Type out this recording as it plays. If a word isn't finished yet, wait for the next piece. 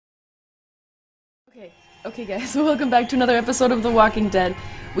Okay guys, welcome back to another episode of The Walking Dead.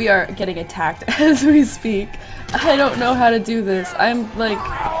 We are getting attacked as we speak. I don't know how to do this. I'm like...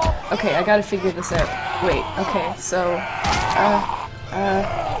 Okay, I gotta figure this out. Wait, okay, so...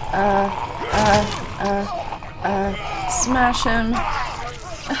 Smash him.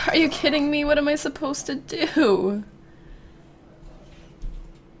 Are you kidding me? What am I supposed to do?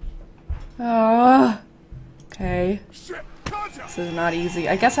 Oh... Okay. This is not easy.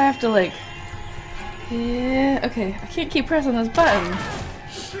 I guess I have to like... Yeah, okay. I can't keep pressing this button.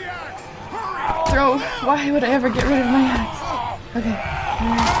 Throw. Why would I ever get rid of my axe? Okay.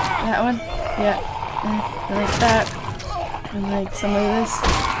 That one. Yeah. And like that. And like some of this.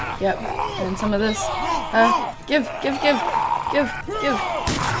 Yep. And some of this. Give.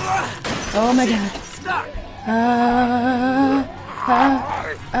 Oh my god.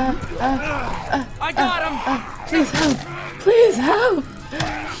 I got him! Please help! Please help!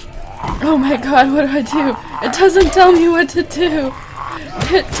 Oh my god, what do I do? It doesn't tell me what to do!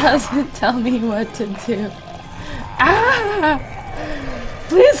 It doesn't tell me what to do. Ah!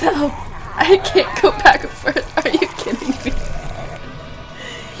 Please help! I can't go back and forth. Are you kidding me?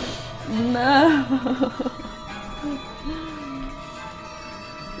 No.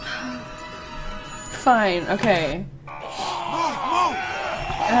 Fine, okay.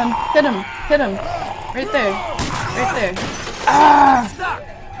 Hit him! Right there. Ah!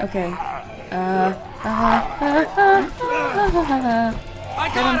 Okay.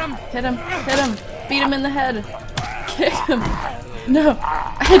 Hit him! Beat him in the head! Kick him! No!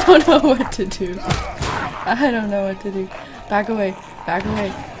 I don't know what to do. Back away.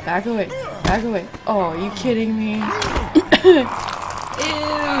 Oh, are you kidding me? Ew!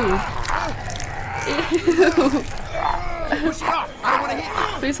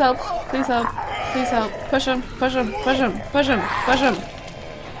 Please help. Push him.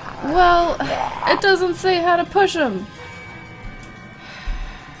 Well, it doesn't say how to push him.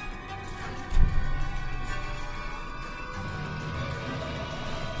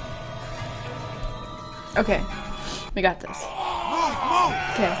 Okay, we got this.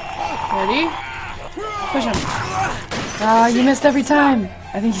 Okay, ready? Push him. Ah, you missed every time.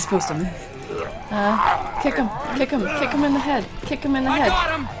 I think he's supposed to miss. Kick him in the head. Kick him.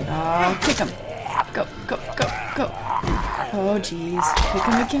 Go. Oh jeez. Kick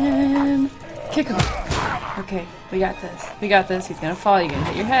him again. Kick him. Okay, we got this. He's gonna fall. You're gonna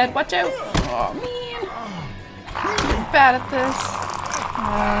hit your head. Watch out. Oh man. You're bad at this.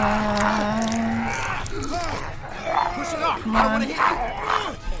 Come on.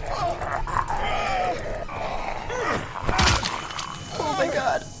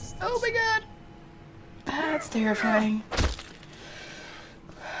 Oh my god. That's terrifying.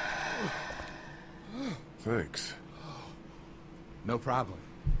 Thanks. No problem.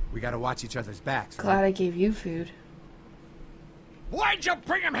 We gotta watch each other's backs, right? Glad I gave you food. Why'd you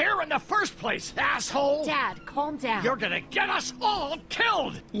bring him here in the first place, asshole? Dad, calm down. You're gonna get us all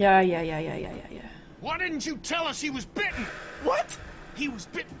killed! Yeah. Why didn't you tell us he was bitten? What? He was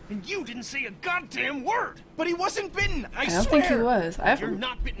bitten, and you didn't say a goddamn word! But he wasn't bitten, I I don't swear! think he was. Your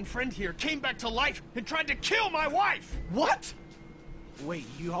not bitten friend here came back to life and tried to kill my wife! What? Wait,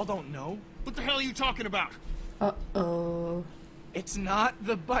 you all don't know? What the hell are you talking about? Uh-oh. It's not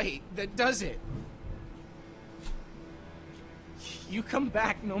the bite that does it. You come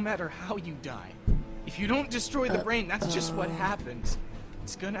back no matter how you die. If you don't destroy the brain, that's just what happens.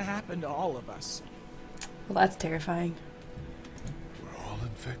 It's gonna happen to all of us. Well, that's terrifying. We're all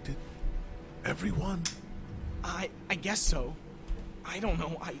infected? Everyone? I guess so. I don't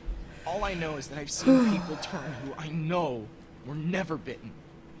know. All I know is that I've seen people turn who I know were never bitten.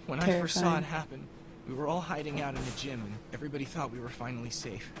 When I first saw it happen, we were all hiding out in the gym and everybody thought we were finally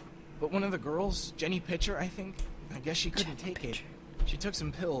safe. But one of the girls, Jenny Pitcher, I think, I guess she couldn't take it. She took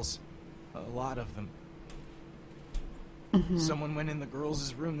some pills. A lot of them. Someone went in the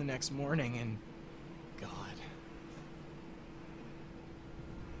girls' room the next morning and... God.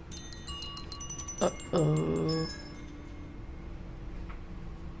 Uh-oh.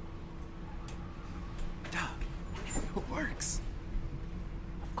 It works.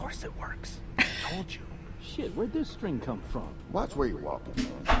 Of course it works. I told you. Shit, where'd this string come from? Watch where you're walking,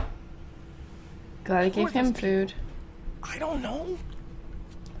 man. Glad I gave him food. I don't know.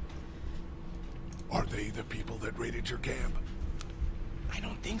 Are they the people that raided your camp? I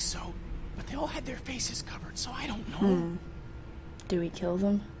don't think so. But they all had their faces covered, so I don't know. Do we kill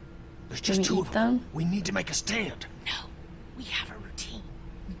them? There's Can just we two eat of them. them? We need to make a stand. No, we have a routine.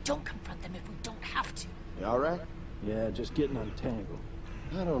 We don't confront them if we don't have to. You alright? Yeah, just getting untangled.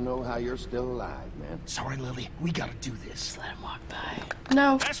 I don't know how you're still alive, man. Sorry, Lily. We gotta do this. Just let him walk by.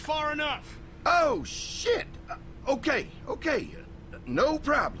 No. That's far enough. Oh, shit! Okay. No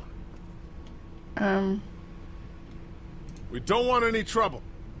problem. We don't want any trouble.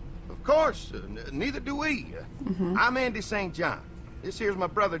 Of course, neither do we. I'm Andy St. John. This here's my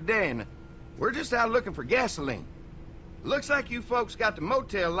brother Dan. We're just out looking for gasoline. Looks like you folks got the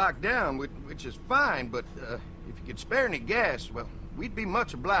motel locked down, which is fine, but if you could spare any gas, well, we'd be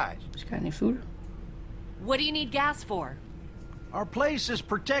much obliged. She got any food? What do you need gas for? Our place is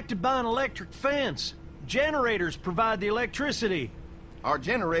protected by an electric fence. Generators provide the electricity. Our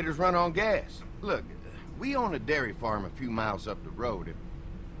generators run on gas. Look, we own a dairy farm a few miles up the road. If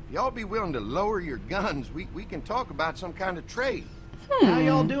y'all be willing to lower your guns, we can talk about some kind of trade. How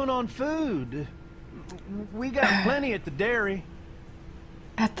y'all doing on food? We got plenty at the dairy.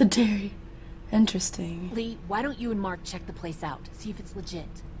 At the dairy. Interesting. Lee, why don't you and Mark check the place out? See if it's legit.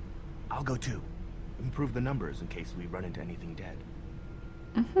 I'll go too. Improve the numbers in case we run into anything dead.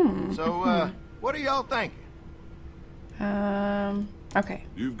 So, what are y'all thinking? Okay.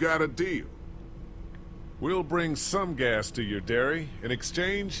 You've got a deal. We'll bring some gas to your dairy. In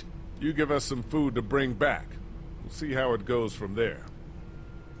exchange, you give us some food to bring back. We'll see how it goes from there.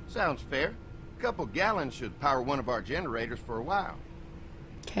 Sounds fair. A couple gallons should power one of our generators for a while.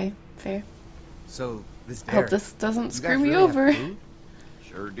 Okay, fair. So, this I dairy... hope this doesn't you screw guys me really have over. food?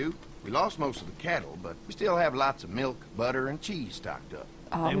 Sure do. We lost most of the cattle, but we still have lots of milk, butter, and cheese stocked up.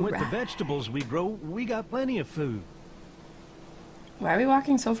 And with the Alright. vegetables we grow, we got plenty of food. Why are we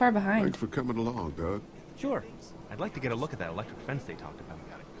walking so far behind? Thanks for coming along, Doug. Sure. I'd like to get a look at that electric fence they talked about.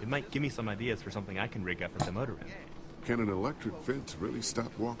 It might give me some ideas for something I can rig up at the motor inn. Can an electric fence really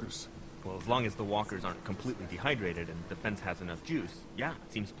stop walkers? Well, as long as the walkers aren't completely dehydrated and the fence has enough juice, yeah,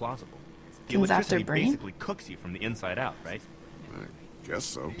 it seems plausible. The Can zap their electricity brain? basically cooks you from the inside out, right? I guess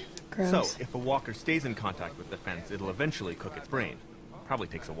so. Gross. So, if a walker stays in contact with the fence, it'll eventually cook its brain. Probably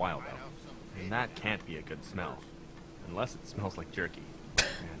takes a while, though. And that can't be a good smell. Unless it smells like jerky. Man,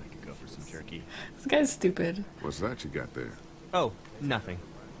 I could go for some jerky. This guy's stupid. What's that you got there? Oh, nothing.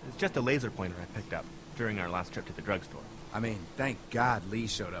 It's just a laser pointer I picked up during our last trip to the drugstore. I mean, thank God Lee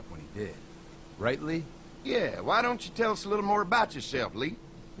showed up when he did. Right, Lee? Yeah, why don't you tell us a little more about yourself, Lee?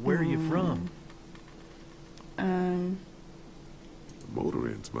 Where are you from? The motor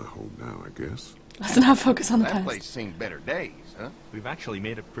inn's my home now, I guess. Let's not focus on the That past. place seen better days, huh? We've actually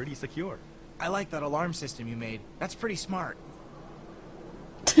made it pretty secure. I like that alarm system you made. That's pretty smart.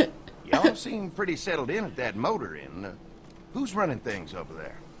 Y'all seem pretty settled in at that motor inn. Who's running things over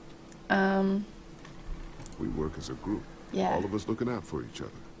there? We work as a group. Yeah. All of us looking out for each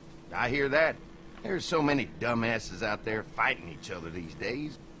other. I hear that. There's so many dumbasses out there fighting each other these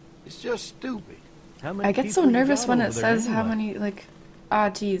days. It's just stupid. How many I get so people you nervous got when over it there says how anyway? many, like, ah,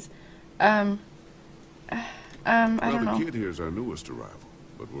 geez. I don't know. The kid here's our newest arrival,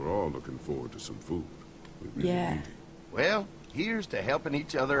 but we're all looking forward to some food. We really Yeah. need it. Well, here's to helping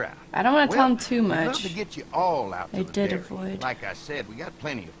each other out. I don't want to tell him too We'd love much. to get you all out to I the did dairy. avoid. Like I said, we got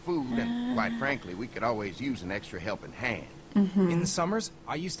plenty of food, and quite frankly, we could always use an extra helping hand. In the summers,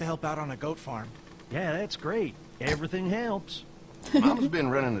 I used to help out on a goat farm. Yeah, that's great. Everything helps. Mama's been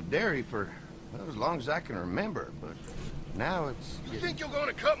running a dairy for well, as long as I can remember, but now it's... You think you're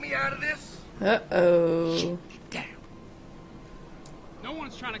gonna cut me out of this? Uh-oh. No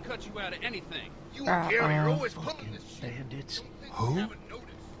one's trying to cut you out of anything. You and Gary are always pulling this shit. Bandits. Who?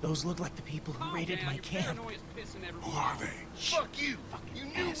 Those look like the people who raided my camp. Who are they? Fuck you. You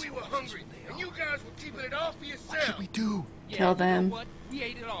knew we were hungry, and you guys were keeping it all for yourself. do? Kill them. You know what? We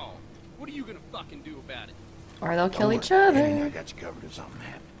ate it all. What are you gonna fucking do about it? Or they'll kill Don't each worry, Eddie and I other. got you covered if something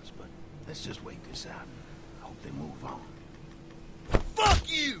happens, but let's just wait this out. I hope they move on. Fuck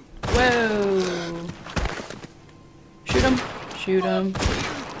you. Whoa. Shoot him. Shoot him.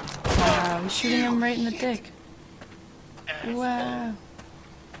 Wow, he's shooting him right in the dick. Wow.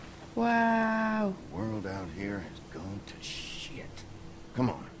 Wow. The world out here has gone to shit. Come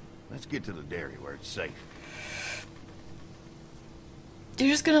on, let's get to the dairy where it's safe. You're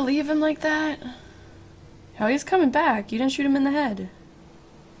just gonna leave him like that? Oh, he's coming back. You didn't shoot him in the head.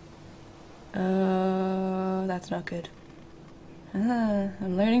 Oh, that's not good.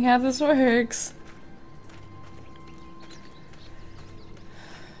 I'm learning how this works.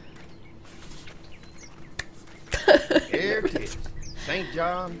 Here it is. St.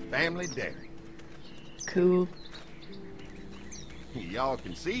 John Family Dairy. Cool. Y'all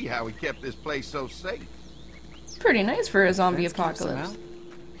can see how we kept this place so safe. It's pretty nice for a zombie Fence keeps them apocalypse.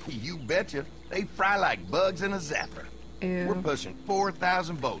 out? You betcha. They fry like bugs in a zapper. Ew. We're pushing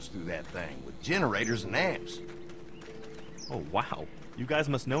 4,000 volts through that thing with generators and amps. Oh, wow. You guys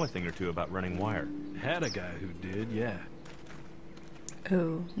must know a thing or two about running wire. Had a guy who did, yeah.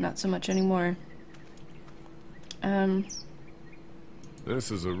 Oh, not so much anymore.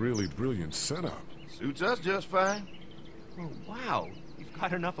 This is a really brilliant setup. Suits us just fine. Oh, wow. You've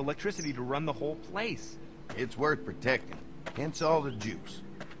got enough electricity to run the whole place. It's worth protecting. Hence all the juice.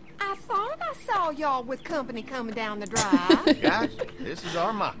 I thought I saw y'all with company coming down the drive. Guys, this is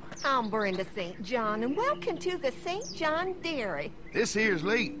our mama. I'm Brenda St. John, and welcome to the St. John Dairy. This here's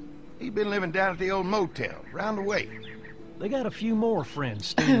Lee. He been living down at the old motel, round the way. They got a few more friends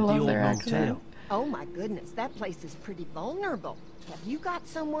staying I at the love old their motel. accent. Oh my goodness, that place is pretty vulnerable. Have you got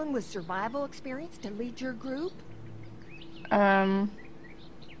someone with survival experience to lead your group? We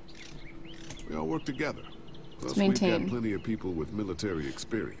all work together. Plus, we've got plenty of people with military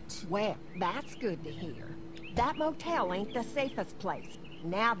experience. Well, that's good to hear. That motel ain't the safest place.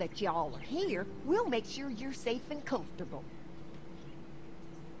 Now that y'all are here, we'll make sure you're safe and comfortable.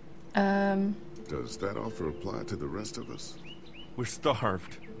 Does that offer apply to the rest of us? We're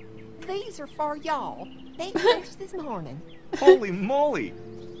starved. These are for y'all. They fresh this morning. Holy moly!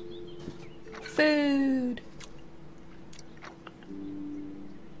 Food.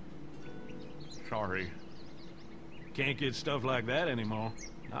 Sorry. Can't get stuff like that anymore.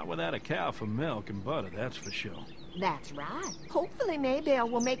 Not without a cow for milk and butter, that's for sure. That's right. Hopefully Maybelle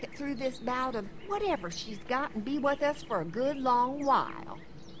will make it through this bout of whatever she's got and be with us for a good long while.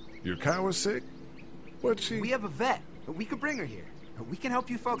 Your cow is sick? What's she? We have a vet. We could bring her here. We can help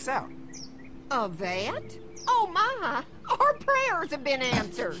you folks out. A vet? Oh my! Our prayers have been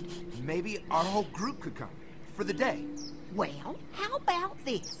answered. Maybe our whole group could come. For the day. Well, how about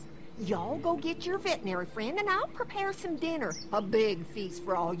this? Y'all go get your veterinary friend and I'll prepare some dinner. A big feast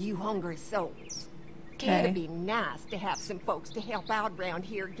for all you hungry souls. It'd be nice to have some folks to help out around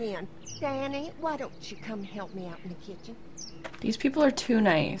here again. Danny, why don't you come help me out in the kitchen? These people are too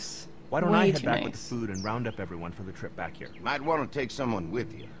nice. Why don't Way I head too back nice. with the food and round up everyone for the trip back here? Might want to take someone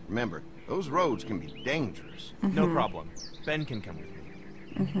with you. Remember, those roads can be dangerous. No problem. Ben can come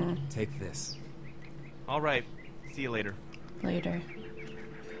with me. Take this. All right. See you later. Later.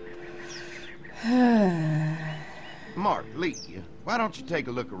 Mark, Lee, why don't you take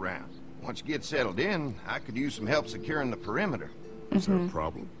a look around? Once you get settled in, I could use some help securing the perimeter. Is there a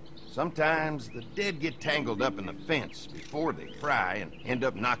problem? Sometimes the dead get tangled up in the fence before they fry and end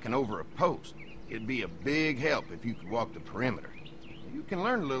up knocking over a post. It'd be a big help if you could walk the perimeter. You can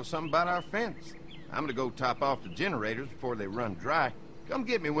learn a little something about our fence. I'm gonna go top off the generators before they run dry. Come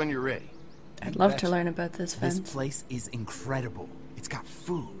get me when you're ready. I'd love to learn about this fence. This place is incredible. It's got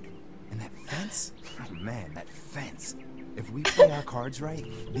food. And that fence? Oh man, that fence. If we play our cards right,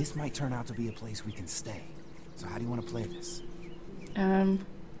 this might turn out to be a place we can stay. So how do you want to play this?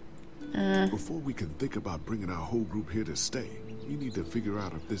 Before we can think about bringing our whole group here to stay, we need to figure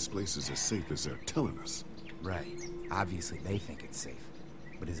out if this place is as safe as they're telling us. Right. Obviously they think it's safe.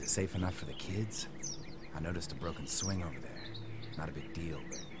 But is it safe enough for the kids? I noticed a broken swing over there. Not a big deal,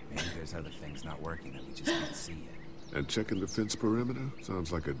 but maybe there's other things not working that we just can't see yet. And checking the fence perimeter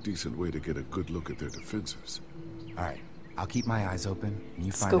sounds like a decent way to get a good look at their defenses. All right. I'll keep my eyes open, and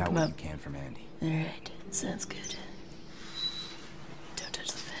you find Scope out 'em what up. you can from Andy. Alright, sounds good. Don't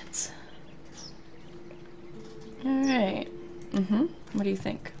touch the fence. Alright. What do you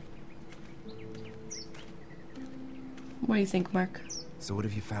think? What do you think, Mark? So what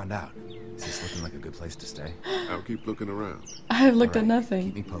have you found out? Is this looking like a good place to stay? I'll keep looking around. I've looked at All right,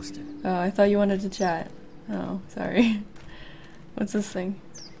 nothing. Keep me posted. Oh, I thought you wanted to chat. Oh, sorry. What's this thing?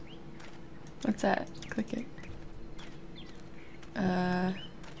 What's that? Click it.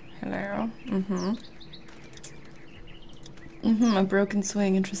 Hello? A broken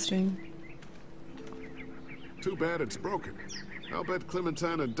swing, interesting. Too bad it's broken. I'll bet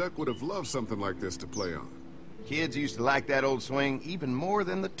Clementine and Duck would have loved something like this to play on. Kids used to like that old swing even more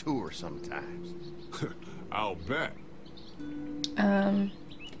than the tour sometimes. I'll bet.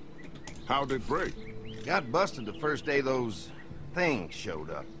 How'd it break? Got busted the first day those things showed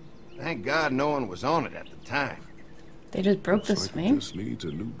up. Thank God no one was on it at the time. They just broke the Looks like swing? it just needs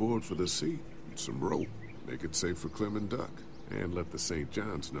a new board for the seat and some rope. Make it safe for Clem and Duck. And let the St.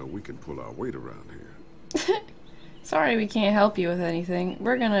 John's know we can pull our weight around here. Sorry we can't help you with anything.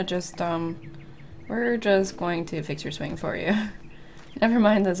 We're gonna just, we're just going to fix your swing for you. Never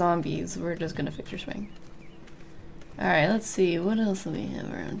mind the zombies, we're just gonna fix your swing. Alright, let's see, what else do we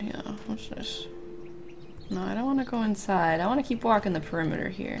have around here? What's this? No, I don't want to go inside. I want to keep walking the perimeter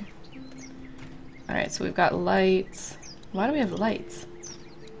here. Alright, so we've got lights. Why do we have lights?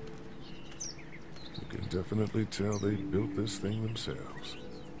 You can definitely tell they built this thing themselves.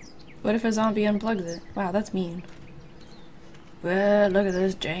 What if a zombie unplugs it? Wow, that's mean. Well, look at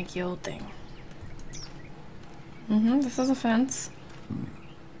this janky old thing. This is a fence.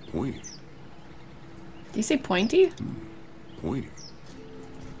 Pointy. Do you say pointy? Pointy.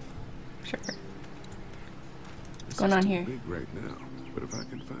 Sure. This Going is on too here? big right now, but if I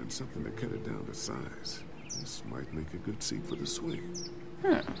can find something to cut it down to size, this might make a good seat for the swing.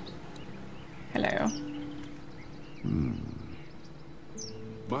 Hello.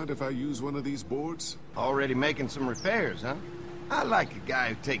 Mind if I use one of these boards? Already making some repairs, huh? I like a guy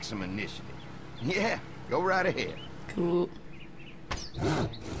who takes some initiative. Yeah, go right ahead. Cool.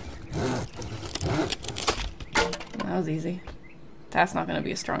 That was easy. That's not gonna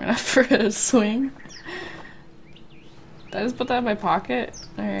be strong enough for a swing. Did I just put that in my pocket?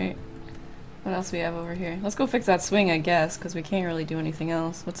 Alright. What else do we have over here? Let's go fix that swing, I guess, because we can't really do anything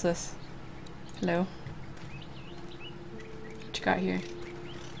else. What's this? Hello? What you got here?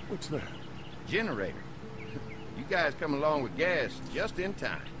 What's that? Generator. You guys come along with gas just in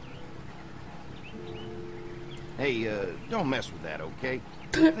time. Hey, don't mess with that, okay?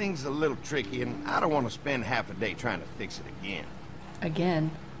 Thing's a little tricky, and I don't want to spend half a day trying to fix it again.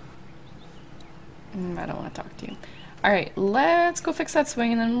 Again? I don't want to talk to you. Alright, let's go fix that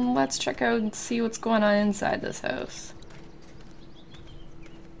swing, and then let's check out and see what's going on inside this house.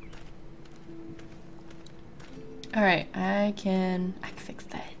 Alright, I can fix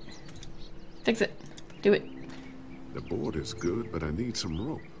that. Fix it. Do it. The board is good, but I need some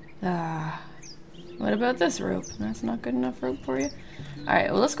rope. What about this rope? That's not good enough rope for you?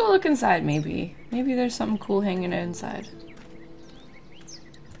 Alright, well let's go look inside maybe. Maybe there's something cool hanging out inside.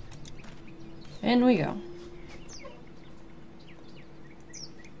 In we go.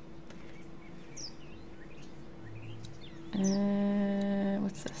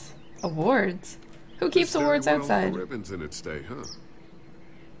 What's this? Awards? Who keeps awards outside? Ribbons in its day, huh?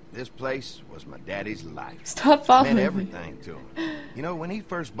 This place was my daddy's life. Stop following Meant me. everything to him. You know, when he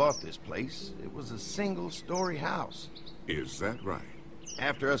first bought this place, it was a single-story house. Is that right?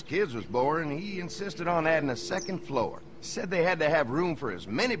 After us kids was born, he insisted on adding a second floor. Said they had to have room for as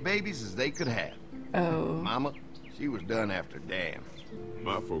many babies as they could have. Oh. Mama, she was done after Dan.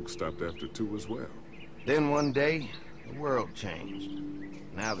 My folks stopped after 2 as well. Then one day, the world changed.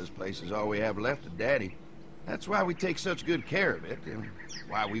 Now this place is all we have left of Daddy. That's why we take such good care of it, and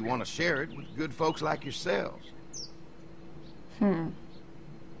why we want to share it with good folks like yourselves. I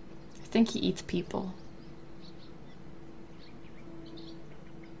think he eats people.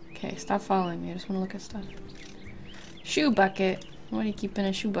 Okay, stop following me. I just want to look at stuff. Shoe bucket. What do you keep in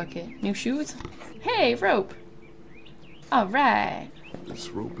a shoe bucket? New shoes? Hey, rope! Alright. This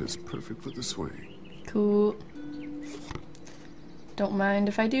rope is perfect for the swing. Cool. Don't mind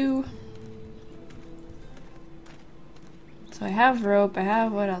if I do. So I have rope, I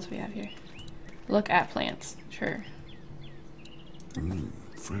have, what else we have here? Look at plants, sure.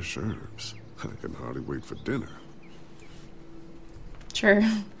 Fresh herbs. I can hardly wait for dinner. Sure.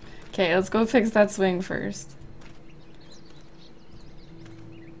 Okay, let's go fix that swing first.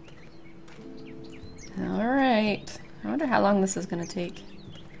 Alright. I wonder how long this is gonna take.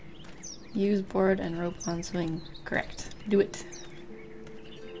 Use board and rope on swing. Correct. Do it.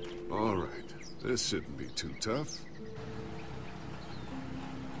 Alright. This shouldn't be too tough.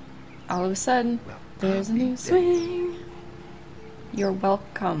 All of a sudden, there's a new swing. You're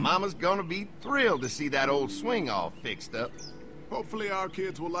welcome. Mama's gonna be thrilled to see that old swing all fixed up. Hopefully our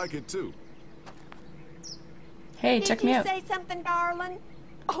kids will like it too. Hey, check me out. Did you say something, darling?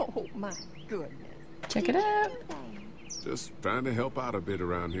 Oh, my goodness. Check it out. Just trying to help out a bit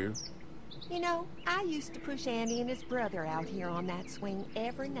around here. You know, I used to push Andy and his brother out here on that swing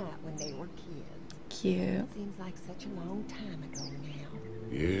every night when they were kids. Cute. Seems like such a long time ago now.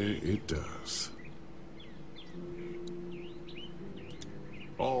 Yeah, it does.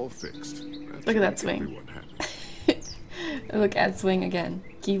 All fixed. Look at that swing. Everyone happy. Look at swing again.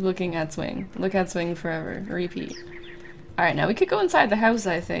 Keep looking at swing. Look at swing forever. Repeat. Alright, now we could go inside the house,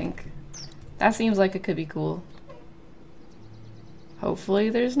 I think. That seems like it could be cool. Hopefully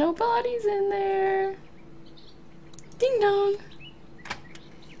there's no bodies in there. Ding dong.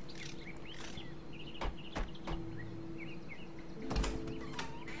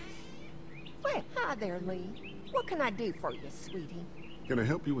 Well, hi there, Lee. What can I do for you, sweetie? Can I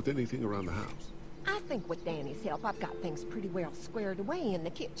help you with anything around the house? I think with Danny's help, I've got things pretty well squared away in the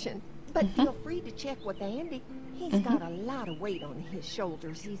kitchen. But feel free to check with Andy. He's got a lot of weight on his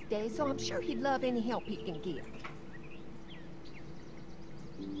shoulders these days, so I'm sure he'd love any help he can give.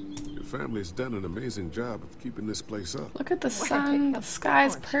 Your family's done an amazing job of keeping this place up. Look at the sun. The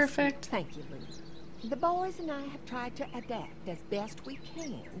sky's perfect. Thank you, Lee. The boys and I have tried to adapt as best we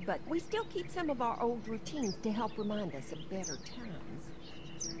can, but we still keep some of our old routines to help remind us of better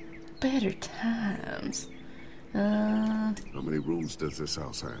times. Better times. How many rooms does this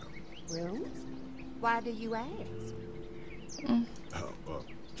house have? Rooms? Why do you ask?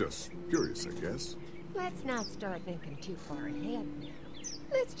 Just curious, I guess. Let's not start thinking too far ahead now.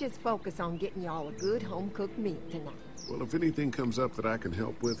 Let's just focus on getting y'all a good home-cooked meal tonight. Well, if anything comes up that I can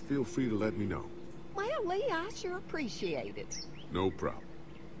help with, feel free to let me know. Well, Lee, I sure appreciate it. No problem.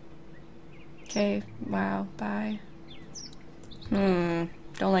 Okay, wow, bye. Don't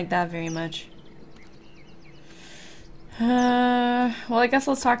like that very much. Well, I guess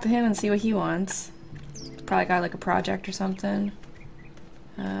let's talk to him and see what he wants. Probably got like a project or something.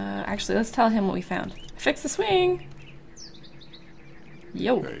 Actually, let's tell him what we found. Fix the swing!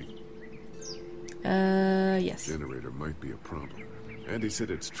 Yo! Hey. Yes. Generator might be a problem. Andy said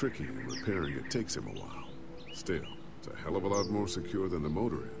it's tricky and repairing it takes him a while. Still, it's a hell of a lot more secure than the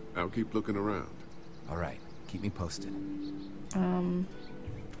motor is. I'll keep looking around. Alright, keep me posted.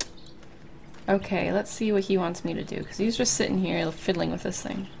 Okay, let's see what he wants me to do, because he's just sitting here fiddling with this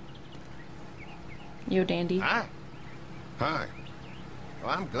thing. Yo, Dandy. Hi. Hi.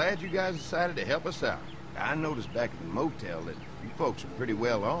 Well, I'm glad you guys decided to help us out. I noticed back at the motel that you folks are pretty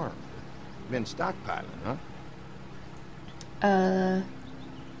well armed. Been stockpiling, huh?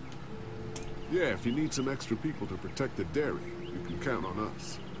 Yeah, if you need some extra people to protect the dairy, you can count on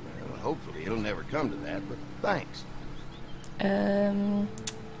us. Well, hopefully it'll never come to that, but thanks.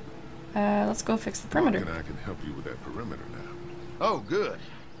 Let's go fix the perimeter. Mark and I can help you with that perimeter now. Oh, good.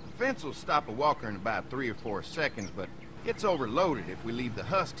 The fence will stop a walker in about 3 or 4 seconds, but it's overloaded if we leave the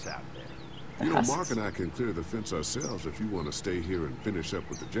husks out there. You know, Mark and I can clear the fence ourselves if you want to stay here and finish up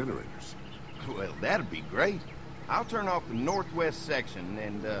with the generators. Well, that'd be great. I'll turn off the northwest section,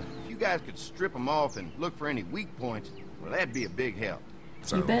 and if you guys could strip them off and look for any weak points, well, that'd be a big help.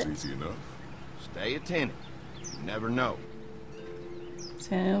 Sounds easy enough. Stay attentive. You never know.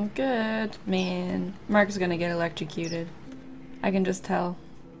 Sound good. Man, Mark's gonna get electrocuted. I can just tell.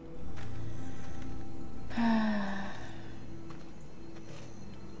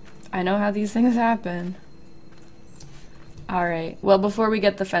 I know how these things happen. Alright, well, before we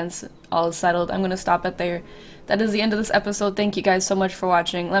get the fence all settled, I'm gonna stop it there. That is the end of this episode. Thank you guys so much for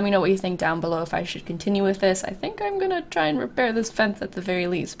watching. Let me know what you think down below if I should continue with this. I think I'm gonna try and repair this fence at the very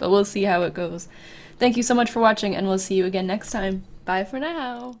least, but we'll see how it goes. Thank you so much for watching, and we'll see you again next time. Bye for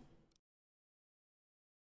now!